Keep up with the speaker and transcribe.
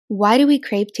Why do we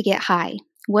crave to get high?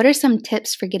 What are some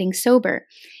tips for getting sober?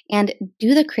 And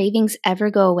do the cravings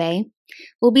ever go away?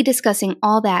 We'll be discussing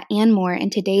all that and more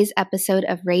in today's episode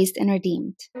of Raised and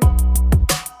Redeemed.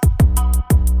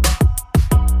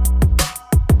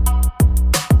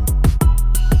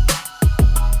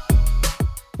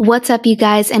 What's up, you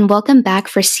guys, and welcome back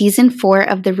for season 4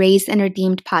 of the Raised and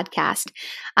Redeemed podcast.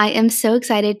 I am so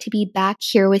excited to be back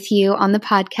here with you on the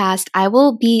podcast. I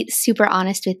will be super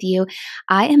honest with you.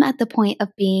 I am at the point of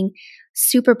being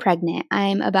super pregnant.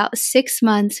 I'm about 6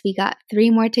 months. We got 3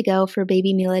 more to go for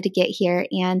baby Mila to get here,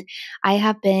 and I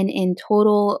have been in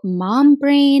total mom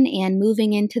brain and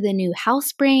moving into the new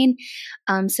house brain.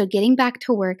 So getting back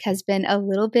to work has been a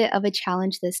little bit of a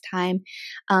challenge this time.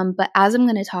 But as I'm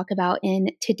going to talk about in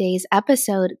today's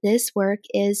episode, this work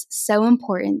is so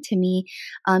important to me,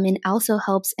 and also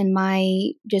helps in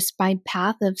my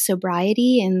path of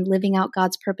sobriety and living out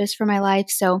God's purpose for my life.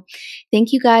 So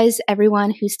thank you guys,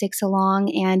 everyone who sticks along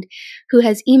and who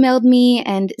has emailed me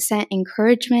and sent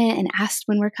encouragement and asked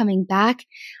when we're coming back.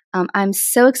 I'm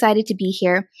so excited to be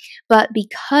here, but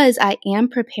because I am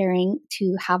preparing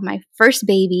to have my first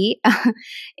baby,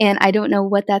 and I don't know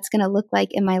what that's going to look like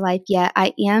in my life yet,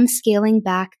 I am scaling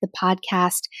back the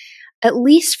podcast. At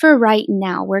least for right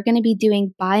now. We're going to be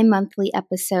doing bi-monthly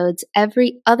episodes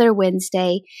every other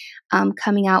Wednesday,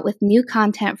 coming out with new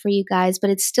content for you guys,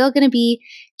 but it's still going to be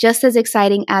just as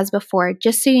exciting as before.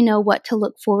 Just so you know what to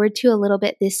look forward to a little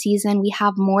bit this season, we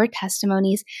have more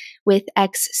testimonies with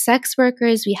ex-sex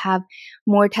workers. We have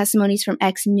more testimonies from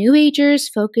ex-New Agers,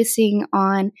 focusing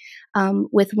on,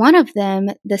 with one of them,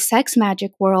 the sex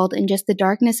magic world and just the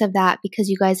darkness of that, because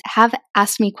you guys have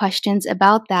asked me questions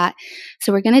about that.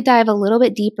 So we're going to dive a little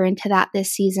bit deeper into that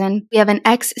this season. We have an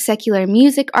ex-secular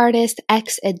music artist,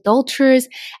 ex-adulterers,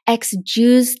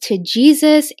 ex-Jews to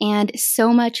Jesus, and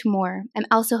so much more. I'm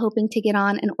also hoping to get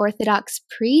on an Orthodox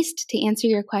priest to answer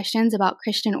your questions about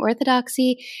Christian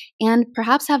orthodoxy, and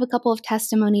perhaps have a couple of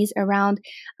testimonies around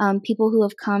people who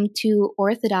have come to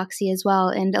orthodoxy as well,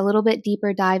 and a little bit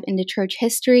deeper dive into church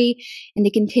history, and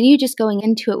to continue just going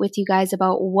into it with you guys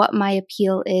about what my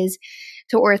appeal is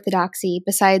to orthodoxy,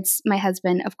 besides my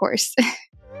husband, of course.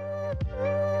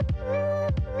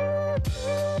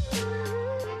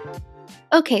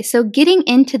 Okay, so getting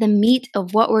into the meat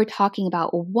of what we're talking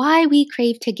about, why we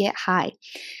crave to get high.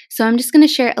 So I'm just going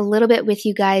to share a little bit with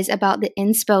you guys about the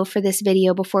inspo for this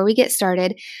video before we get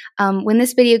started. When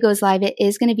this video goes live, it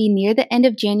is going to be near the end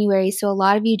of January, so a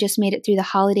lot of you just made it through the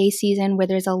holiday season where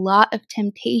there's a lot of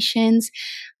temptations,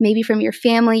 maybe from your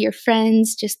family, your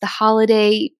friends, just the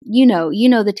holiday, you know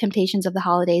the temptations of the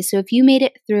holidays. So if you made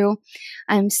it through,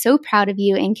 I'm so proud of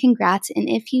you and congrats. And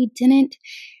if you didn't,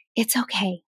 it's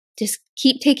okay. Just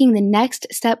keep taking the next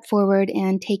step forward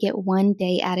and take it one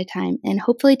day at a time. And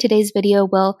hopefully today's video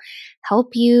will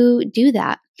help you do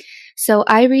that. So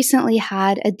I recently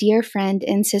had a dear friend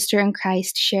and sister in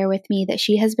Christ share with me that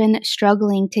she has been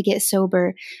struggling to get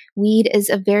sober. Weed is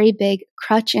a very big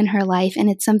crutch in her life, and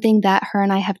it's something that her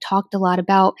and I have talked a lot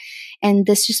about. And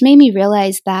this just made me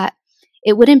realize that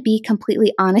it wouldn't be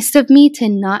completely honest of me to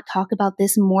not talk about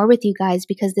this more with you guys,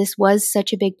 because this was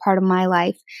such a big part of my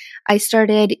life. I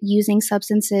started using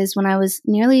substances when I was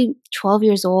nearly 12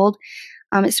 years old.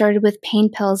 It started with pain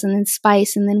pills, and then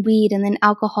spice, and then weed, and then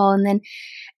alcohol, and then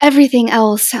everything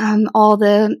else, all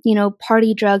the,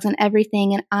 party drugs and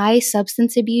everything. And I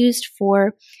substance abused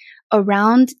for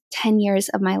around 10 years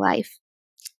of my life,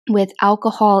 with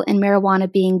alcohol and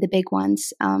marijuana being the big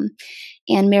ones. And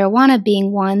marijuana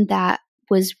being one that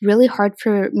was really hard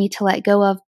for me to let go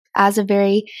of as a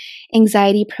very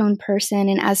anxiety-prone person,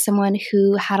 and as someone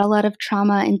who had a lot of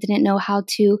trauma and didn't know how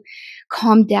to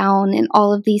calm down and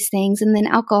all of these things. And then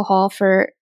alcohol for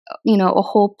a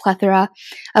whole plethora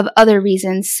of other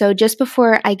reasons. So just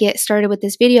before I get started with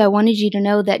this video, I wanted you to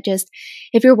know that just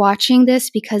if you're watching this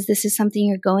because this is something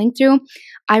you're going through,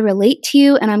 I relate to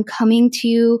you, and I'm coming to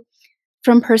you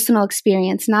from personal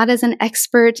experience, not as an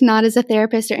expert, not as a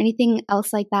therapist or anything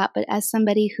else like that, but as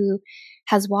somebody who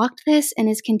has walked this and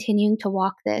is continuing to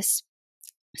walk this.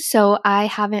 So I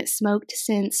haven't smoked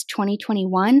since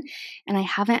 2021, and I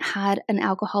haven't had an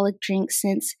alcoholic drink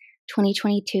since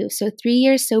 2022. So 3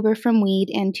 years sober from weed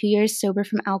and 2 years sober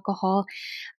from alcohol.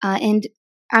 And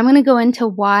I'm going to go into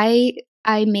why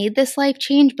I made this life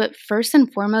change, but first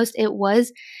and foremost, it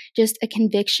was just a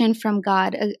conviction from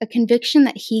God, a conviction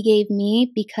that He gave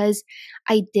me because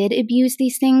I did abuse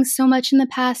these things so much in the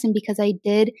past, and because I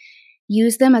did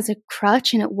use them as a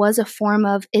crutch, and it was a form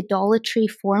of idolatry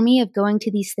for me of going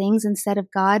to these things instead of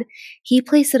God. He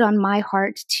placed it on my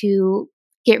heart to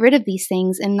get rid of these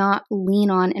things and not lean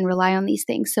on and rely on these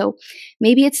things. So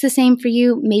maybe it's the same for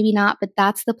you, maybe not, but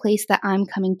that's the place that I'm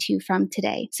coming to from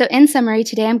today. So in summary,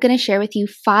 today I'm going to share with you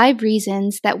 5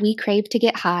 reasons that we crave to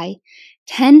get high,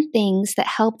 10 things that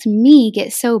helped me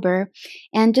get sober,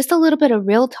 and just a little bit of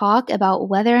real talk about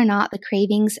whether or not the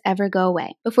cravings ever go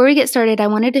away. Before we get started, I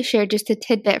wanted to share just a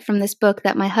tidbit from this book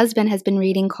that my husband has been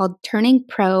reading called Turning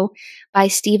Pro by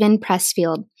Steven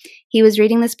Pressfield. He was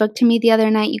reading this book to me the other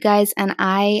night, you guys, and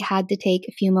I had to take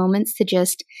a few moments to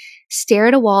just stare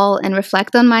at a wall and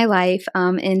reflect on my life.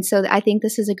 And so I think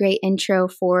this is a great intro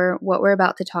for what we're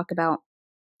about to talk about.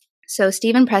 So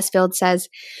Steven Pressfield says,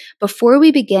 before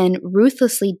we begin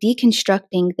ruthlessly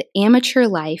deconstructing the amateur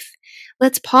life,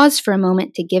 let's pause for a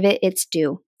moment to give it its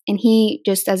due. And he,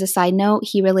 just as a side note,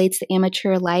 he relates the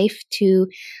amateur life to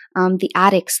the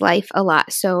addict's life a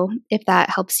lot. So if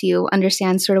that helps you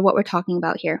understand sort of what we're talking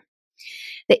about here.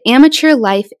 The amateur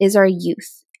life is our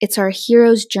youth. It's our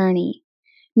hero's journey.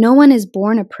 No one is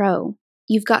born a pro.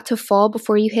 You've got to fall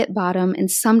before you hit bottom,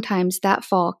 and sometimes that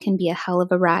fall can be a hell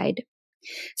of a ride.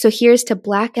 So here's to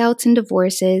blackouts and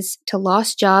divorces, to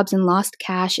lost jobs and lost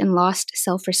cash and lost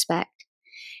self-respect.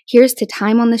 Here's to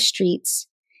time on the streets.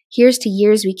 Here's to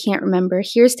years we can't remember.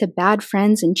 Here's to bad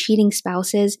friends and cheating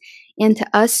spouses, and to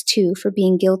us too for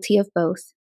being guilty of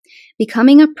both.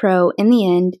 Becoming a pro in the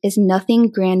end is nothing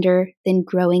grander than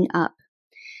growing up.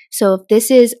 So if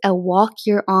this is a walk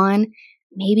you're on,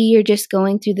 maybe you're just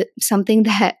going through something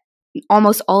that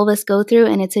almost all of us go through,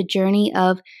 and it's a journey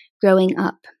of growing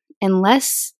up.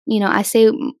 Unless, I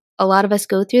say a lot of us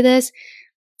go through this,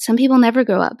 some people never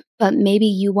grow up, but maybe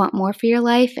you want more for your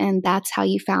life, and that's how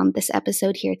you found this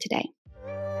episode here today.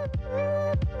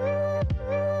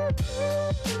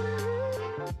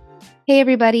 Hey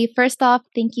everybody, first off,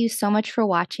 thank you so much for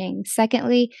watching.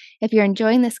 Secondly, if you're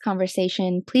enjoying this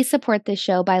conversation, please support this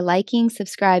show by liking,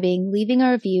 subscribing, leaving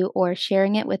a review, or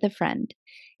sharing it with a friend.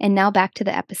 And now back to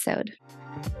the episode.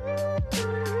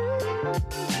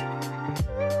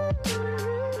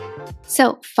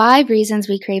 So 5 reasons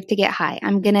we crave to get high.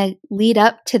 I'm going to lead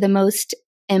up to the most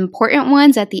important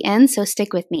ones at the end, so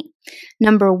stick with me.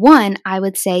 Number 1, I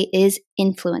would say, is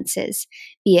influences,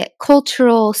 be it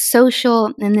cultural,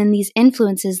 social, and then these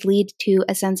influences lead to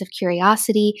a sense of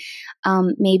curiosity,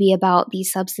 maybe about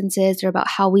these substances or about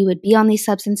how we would be on these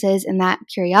substances, and that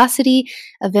curiosity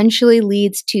eventually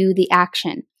leads to the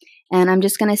action. And I'm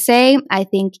just going to say, I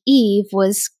think Eve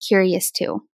was curious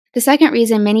too. The second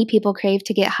reason many people crave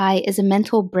to get high is a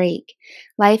mental break.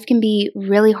 Life can be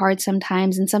really hard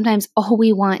sometimes, and sometimes all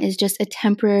we want is just a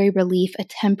temporary relief, a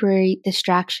temporary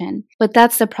distraction. But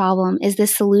that's the problem, is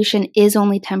this solution is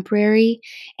only temporary,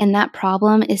 and that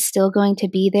problem is still going to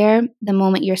be there the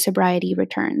moment your sobriety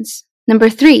returns. Number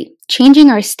 3, changing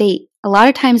our state. A lot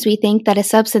of times we think that a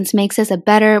substance makes us a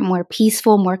better, more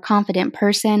peaceful, more confident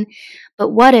person, but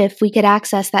what if we could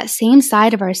access that same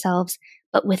side of ourselves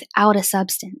but without a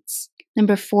substance?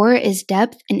 Number 4 is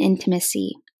depth and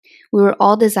intimacy. We were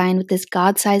all designed with this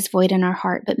God-sized void in our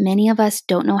heart, but many of us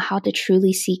don't know how to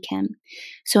truly seek Him.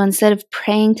 So instead of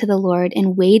praying to the Lord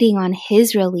and waiting on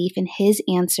His relief and His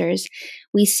answers,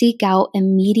 we seek out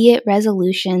immediate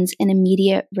resolutions and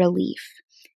immediate relief.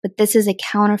 But this is a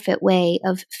counterfeit way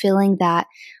of filling that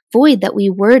void that we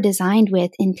were designed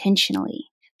with intentionally.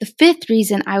 The 5th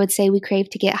reason I would say we crave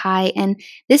to get high, and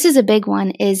this is a big one,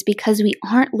 is because we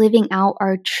aren't living out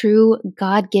our true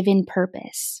God-given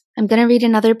purpose. I'm going to read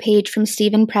another page from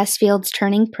Steven Pressfield's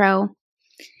Turning Pro,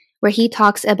 where he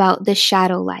talks about the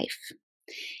shadow life.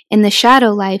 In the shadow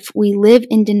life, we live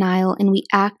in denial and we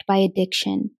act by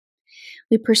addiction.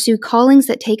 We pursue callings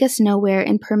that take us nowhere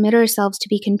and permit ourselves to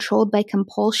be controlled by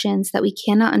compulsions that we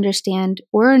cannot understand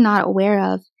or are not aware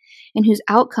of, and whose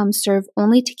outcomes serve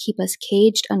only to keep us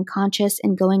caged, unconscious,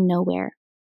 and going nowhere.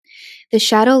 The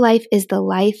shadow life is the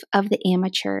life of the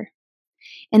amateur.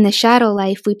 In the shadow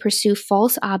life, we pursue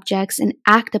false objects and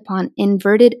act upon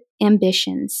inverted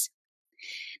ambitions.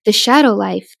 The shadow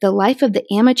life, the life of the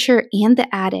amateur and the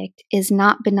addict, is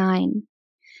not benign.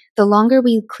 The longer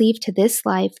we cleave to this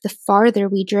life, the farther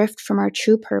we drift from our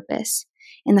true purpose,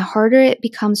 and the harder it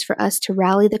becomes for us to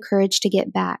rally the courage to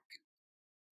get back.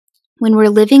 When we're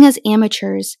living as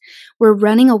amateurs, we're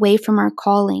running away from our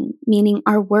calling, meaning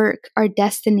our work, our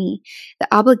destiny, the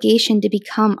obligation to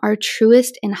become our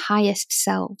truest and highest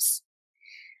selves.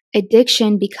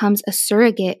 Addiction becomes a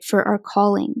surrogate for our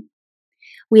calling.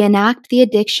 We enact the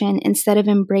addiction instead of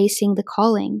embracing the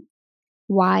calling.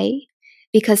 Why?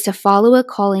 Because to follow a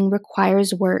calling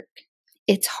requires work.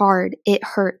 It's hard, it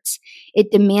hurts,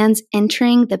 it demands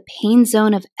entering the pain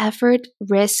zone of effort,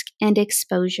 risk, and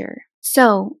exposure.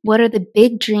 So, what are the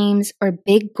big dreams or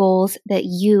big goals that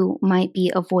you might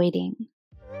be avoiding?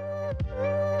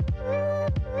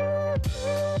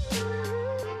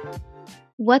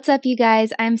 What's up, you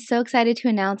guys? I'm so excited to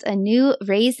announce a new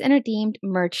Raised and Redeemed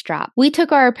merch drop. We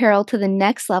took our apparel to the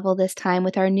next level this time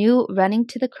with our new Running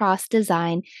to the Cross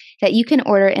design that you can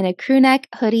order in a crew neck,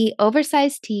 hoodie,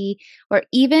 oversized tee, or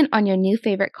even on your new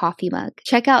favorite coffee mug.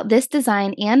 Check out this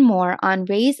design and more on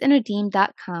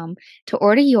raisedandredeemed.com to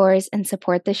order yours and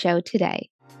support the show today.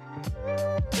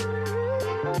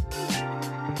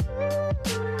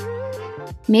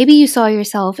 Maybe you saw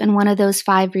yourself in one of those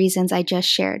 5 reasons I just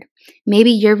shared.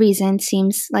 Maybe your reason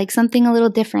seems like something a little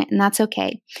different, and that's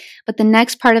okay. But the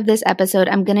next part of this episode,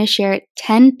 I'm going to share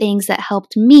 10 things that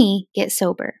helped me get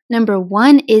sober. Number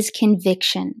 1 is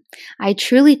conviction. I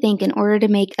truly think in order to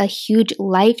make a huge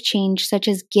life change, such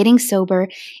as getting sober,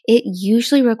 it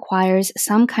usually requires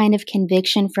some kind of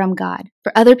conviction from God.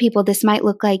 For other people, this might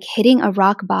look like hitting a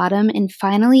rock bottom and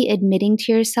finally admitting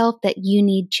to yourself that you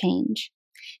need change.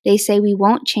 They say we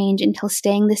won't change until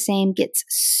staying the same gets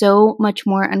so much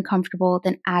more uncomfortable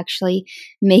than actually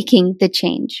making the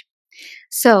change.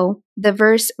 So the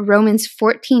verse Romans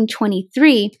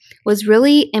 14:23 was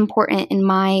really important in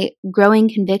my growing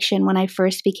conviction when I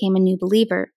first became a new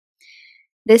believer.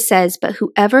 This says, "But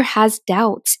whoever has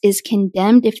doubts is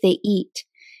condemned if they eat,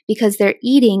 because their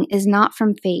eating is not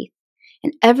from faith,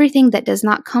 and everything that does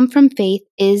not come from faith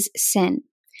is sin."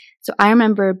 So I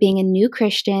remember being a new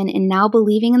Christian and now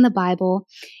believing in the Bible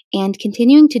and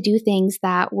continuing to do things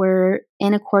that were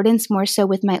in accordance more so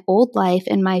with my old life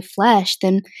and my flesh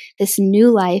than this new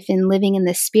life and living in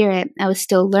the Spirit. I was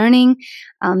still learning.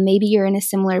 Maybe you're in a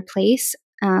similar place.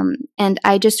 And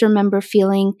I just remember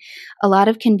feeling a lot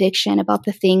of conviction about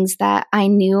the things that I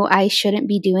knew I shouldn't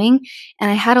be doing. And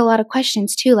I had a lot of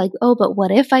questions too, like, oh, but what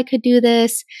if I could do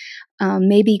this?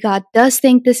 Maybe God does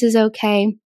think this is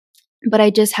okay. But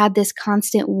I just had this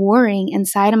constant warring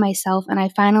inside of myself. And I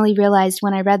finally realized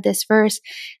when I read this verse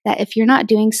that if you're not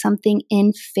doing something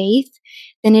in faith,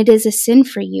 then it is a sin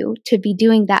for you to be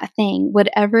doing that thing,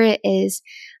 whatever it is.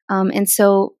 And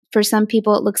so for some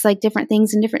people, it looks like different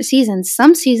things in different seasons.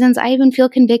 Some seasons, I even feel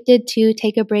convicted to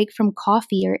take a break from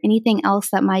coffee or anything else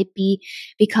that might be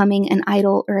becoming an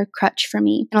idol or a crutch for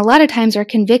me. And a lot of times our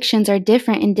convictions are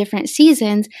different in different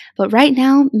seasons, but right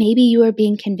now, maybe you are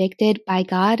being convicted by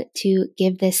God to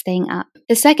give this thing up.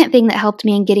 The second thing that helped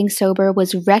me in getting sober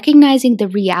was recognizing the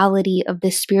reality of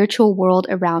the spiritual world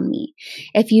around me.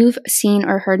 If you've seen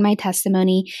or heard my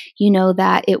testimony, you know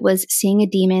that it was seeing a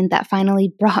demon that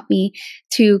finally brought me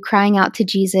to crying out to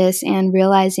Jesus and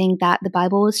realizing that the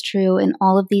Bible was true and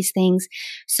all of these things.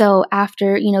 So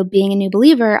after, being a new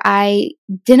believer, I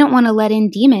didn't want to let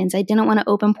in demons. I didn't want to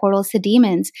open portals to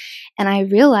demons. And I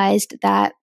realized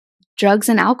that drugs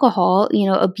and alcohol,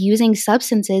 abusing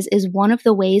substances is one of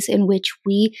the ways in which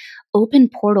we open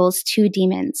portals to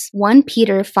demons. 1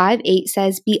 Peter 5:8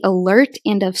 says, "Be alert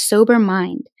and of sober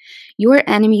mind. Your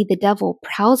enemy, the devil,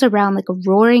 prowls around like a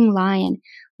roaring lion,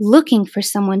 looking for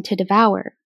someone to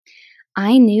devour."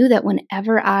 I knew that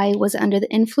whenever I was under the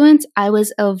influence, I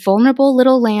was a vulnerable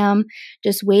little lamb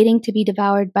just waiting to be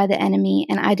devoured by the enemy,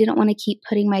 and I didn't want to keep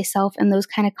putting myself in those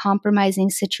kind of compromising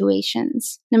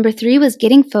situations. Number 3 was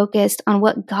getting focused on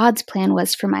what God's plan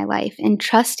was for my life and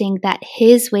trusting that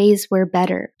His ways were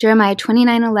better. Jeremiah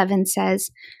 29:11 says,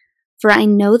 "For I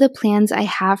know the plans I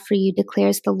have for you,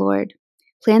 declares the Lord,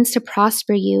 plans to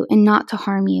prosper you and not to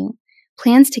harm you,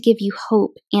 plans to give you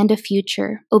hope and a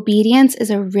future." Obedience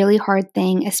is a really hard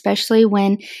thing, especially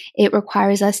when it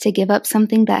requires us to give up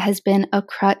something that has been a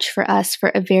crutch for us for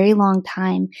a very long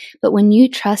time. But when you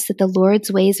trust that the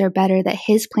Lord's ways are better, that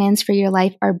His plans for your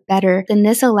life are better, then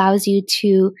this allows you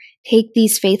to take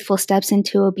these faithful steps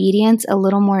into obedience a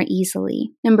little more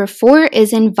easily. Number 4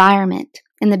 is environment.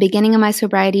 In the beginning of my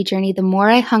sobriety journey, the more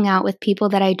I hung out with people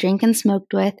that I drank and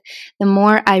smoked with, the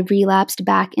more I relapsed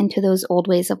back into those old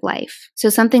ways of life. So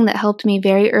something that helped me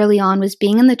very early on was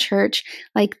being in the church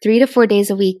like 3 to 4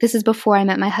 days a week. This is before I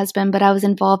met my husband, but I was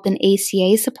involved in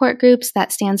ACA support groups.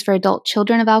 That stands for Adult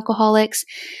Children of Alcoholics.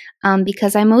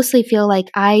 Because I mostly feel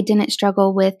like I didn't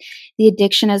struggle with the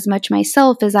addiction as much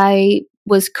myself as I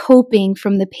was coping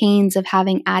from the pains of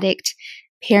having addict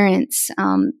parents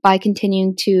by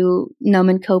continuing to numb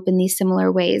and cope in these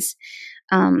similar ways.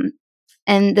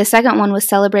 And the second one was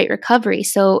Celebrate Recovery.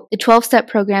 So the 12-step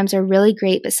programs are really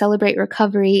great, but Celebrate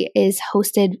Recovery is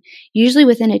hosted usually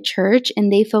within a church,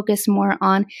 and they focus more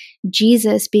on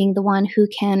Jesus being the one who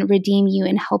can redeem you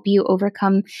and help you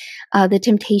overcome the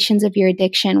temptations of your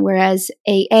addiction, whereas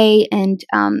AA and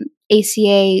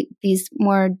ACA, these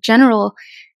more general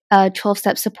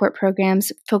 12-step support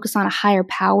programs focus on a higher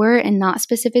power and not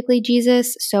specifically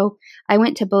Jesus. So I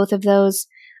went to both of those.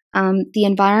 The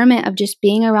environment of just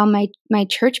being around my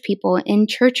church people in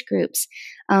church groups,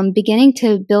 beginning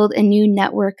to build a new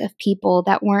network of people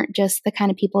that weren't just the kind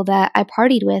of people that I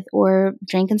partied with or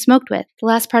drank and smoked with. The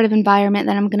last part of environment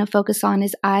that I'm going to focus on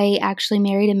is I actually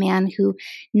married a man who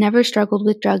never struggled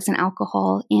with drugs and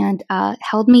alcohol and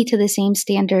held me to the same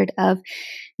standard of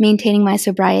maintaining my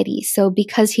sobriety. So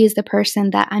because he is the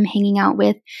person that I'm hanging out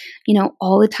with,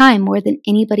 all the time, more than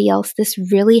anybody else, this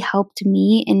really helped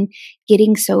me in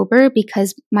getting sober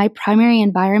because my primary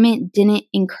environment didn't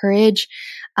encourage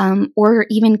or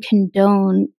even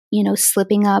condone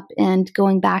slipping up and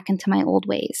going back into my old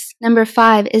ways. Number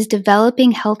 5 is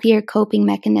developing healthier coping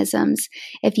mechanisms.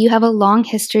 If you have a long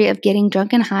history of getting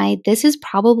drunk and high, this is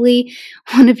probably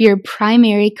one of your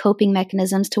primary coping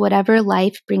mechanisms to whatever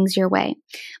life brings your way.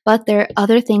 But there are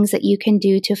other things that you can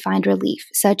do to find relief,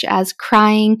 such as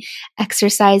crying,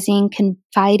 exercising,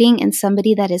 confiding in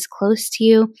somebody that is close to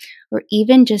you, or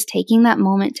even just taking that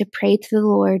moment to pray to the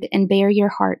Lord and bare your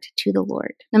heart to the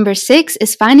Lord. Number 6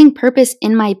 is finding purpose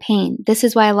in my pain. This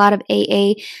is why a lot of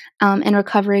AA and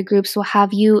recovery groups will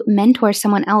have you mentor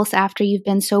someone else after you've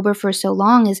been sober for so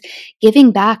long, is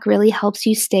giving back really helps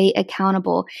you stay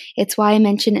accountable. It's why I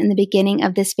mentioned in the beginning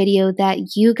of this video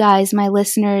that you guys, my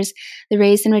listeners, the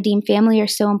Raised and Redeemed family, are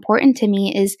so important to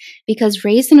me, is because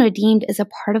Raised and Redeemed is a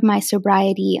part of my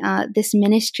sobriety. This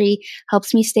ministry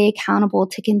helps me stay accountable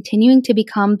to continuing to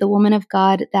become the woman of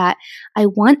God that I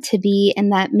want to be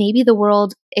and that maybe the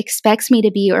world expects me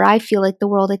to be, or I feel like the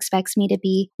world expects me to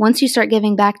be. Once you start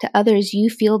giving back to others, you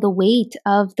feel the weight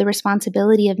of the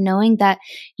responsibility of knowing that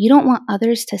you don't want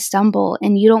others to stumble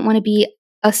and you don't want to be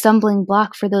a stumbling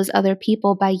block for those other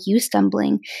people by you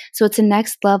stumbling. So it's a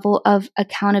next level of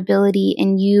accountability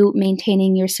in you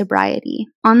maintaining your sobriety.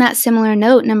 On that similar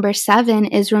note, number 7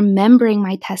 is remembering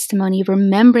my testimony,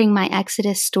 remembering my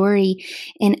Exodus story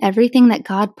and everything that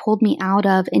God pulled me out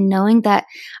of, and knowing that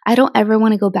I don't ever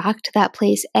want to go back to that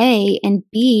place, A, and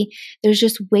B, there's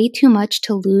just way too much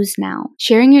to lose now.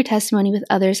 Sharing your testimony with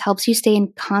others helps you stay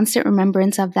in constant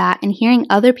remembrance of that, and hearing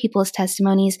other people's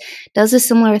testimonies does a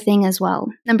similar thing as well.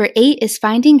 Number 8 is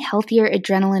finding healthier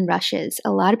adrenaline rushes.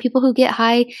 A lot of people who get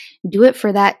high do it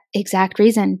for that exact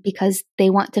reason, because they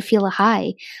want to feel a high.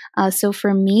 So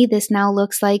for me, this now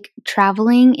looks like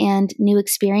traveling and new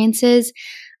experiences.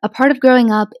 A part of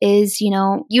growing up is,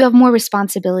 you have more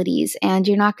responsibilities and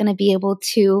you're not going to be able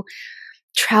to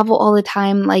travel all the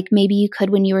time like maybe you could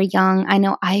when you were young. I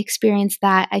know I experienced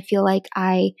that. I feel like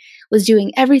I was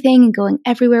doing everything and going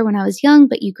everywhere when I was young,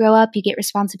 but you grow up, you get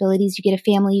responsibilities, you get a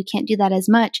family, you can't do that as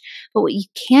much. But what you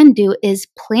can do is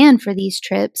plan for these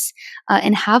trips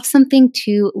and have something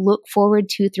to look forward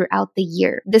to throughout the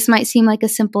year. This might seem like a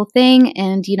simple thing,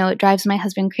 and it drives my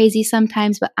husband crazy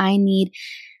sometimes, but I need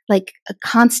like a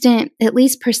constant, at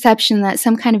least perception that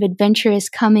some kind of adventure is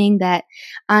coming, that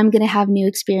I'm going to have new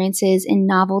experiences and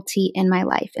novelty in my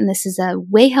life. And this is a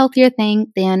way healthier thing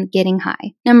than getting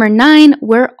high. Number 9,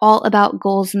 we're all about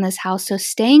goals in this house. So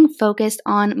staying focused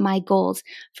on my goals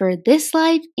for this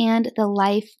life and the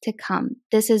life to come.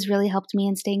 This has really helped me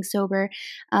in staying sober.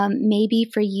 Maybe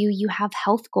for you, you have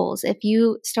health goals. If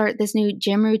you start this new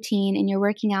gym routine and you're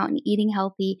working out and eating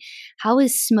healthy, how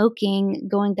is smoking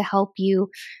going to help you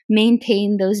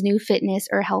maintain those new fitness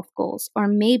or health goals? Or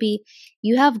maybe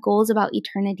you have goals about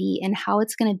eternity and how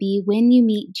it's going to be when you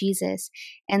meet Jesus.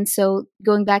 And so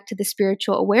going back to the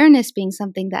spiritual awareness being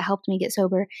something that helped me get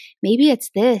sober, maybe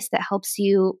it's this that helps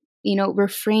you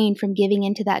refrain from giving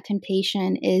into that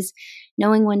temptation, is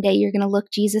knowing one day you're going to look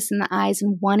Jesus in the eyes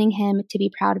and wanting him to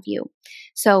be proud of you.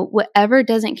 So whatever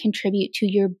doesn't contribute to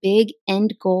your big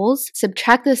end goals,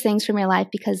 subtract those things from your life,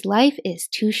 because life is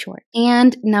too short.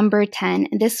 And number 10,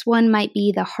 this one might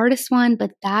be the hardest one,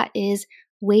 but that is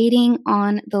waiting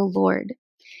on the Lord.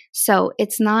 So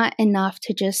it's not enough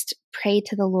to just pray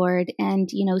to the Lord and,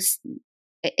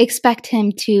 expect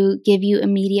him to give you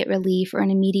immediate relief or an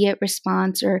immediate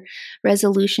response or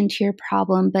resolution to your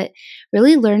problem, but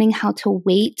really learning how to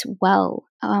wait well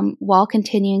while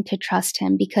continuing to trust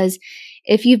him. Because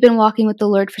if you've been walking with the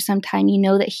Lord for some time, you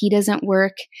know that he doesn't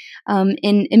work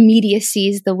in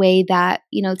immediacies the way that,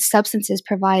 substances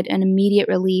provide an immediate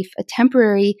relief, a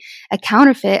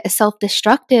counterfeit, a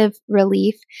self-destructive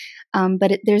relief.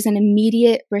 But there's an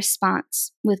immediate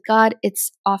response. With God,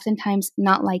 it's oftentimes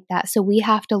not like that. So we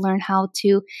have to learn how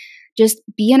to just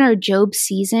be in our Job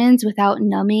seasons without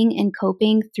numbing and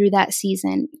coping through that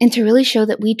season, and to really show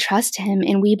that we trust him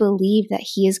and we believe that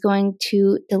he is going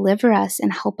to deliver us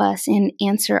and help us and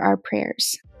answer our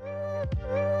prayers.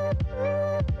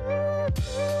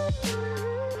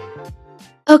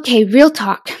 Okay, real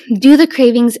talk. Do the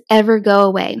cravings ever go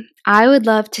away? I would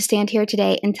love to stand here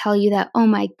today and tell you that, oh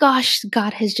my gosh,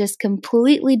 God has just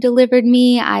completely delivered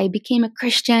me. I became a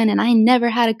Christian and I never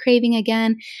had a craving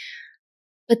again.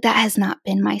 But that has not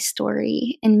been my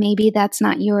story. And maybe that's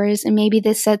not yours. And maybe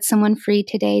this sets someone free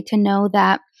today to know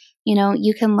that,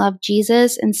 you can love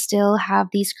Jesus and still have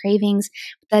these cravings.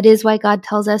 That is why God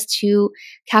tells us to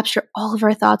capture all of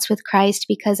our thoughts with Christ,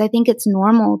 because I think it's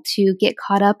normal to get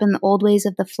caught up in the old ways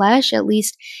of the flesh, at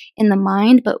least in the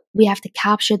mind, but we have to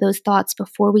capture those thoughts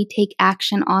before we take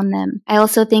action on them. I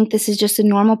also think this is just a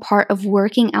normal part of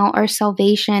working out our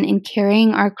salvation and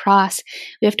carrying our cross.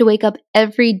 We have to wake up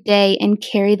every day and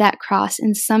carry that cross.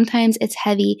 And sometimes it's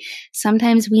heavy.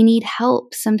 Sometimes we need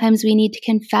help. Sometimes we need to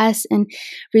confess and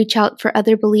reach out for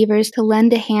other believers to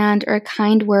lend a hand or a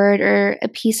kind word or a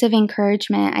piece of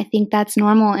encouragement. I think that's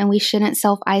normal and we shouldn't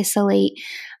self-isolate,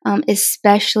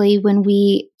 especially when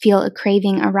we feel a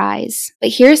craving arise. But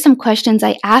here are some questions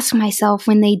I ask myself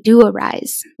when they do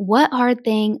arise. What hard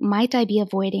thing might I be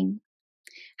avoiding?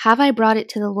 Have I brought it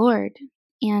to the Lord?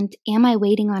 And am I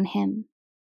waiting on Him?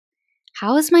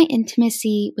 How is my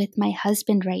intimacy with my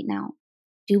husband right now?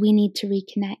 Do we need to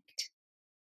reconnect?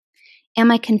 Am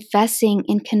I confessing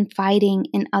and confiding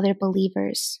in other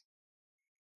believers?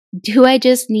 Do I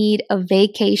just need a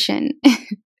vacation?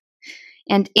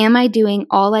 And am I doing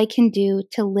all I can do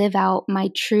to live out my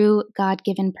true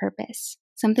God-given purpose?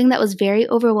 Something that was very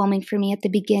overwhelming for me at the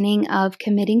beginning of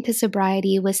committing to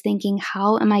sobriety was thinking,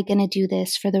 how am I going to do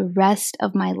this for the rest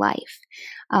of my life?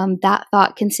 That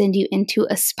thought can send you into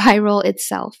a spiral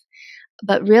itself.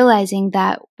 But realizing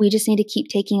that we just need to keep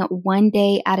taking it one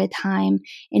day at a time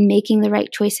and making the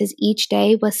right choices each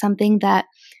day was something that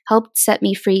helped set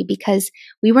me free, because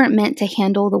we weren't meant to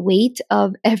handle the weight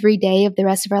of every day of the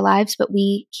rest of our lives, but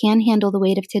we can handle the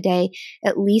weight of today,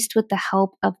 at least with the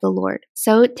help of the Lord.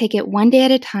 So take it one day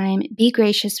at a time, be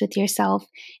gracious with yourself,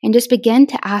 and just begin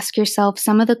to ask yourself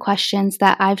some of the questions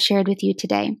that I've shared with you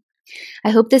today. I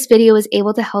hope this video was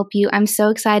able to help you. I'm so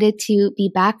excited to be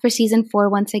back for season 4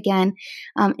 once again.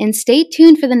 And stay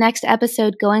tuned for the next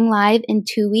episode going live in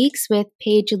 2 weeks with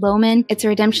Paige Lohman. It's a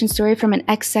redemption story from an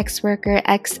ex-sex worker,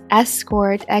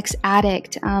 ex-escort,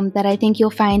 ex-addict that I think you'll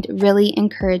find really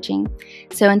encouraging.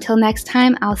 So until next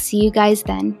time, I'll see you guys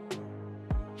then.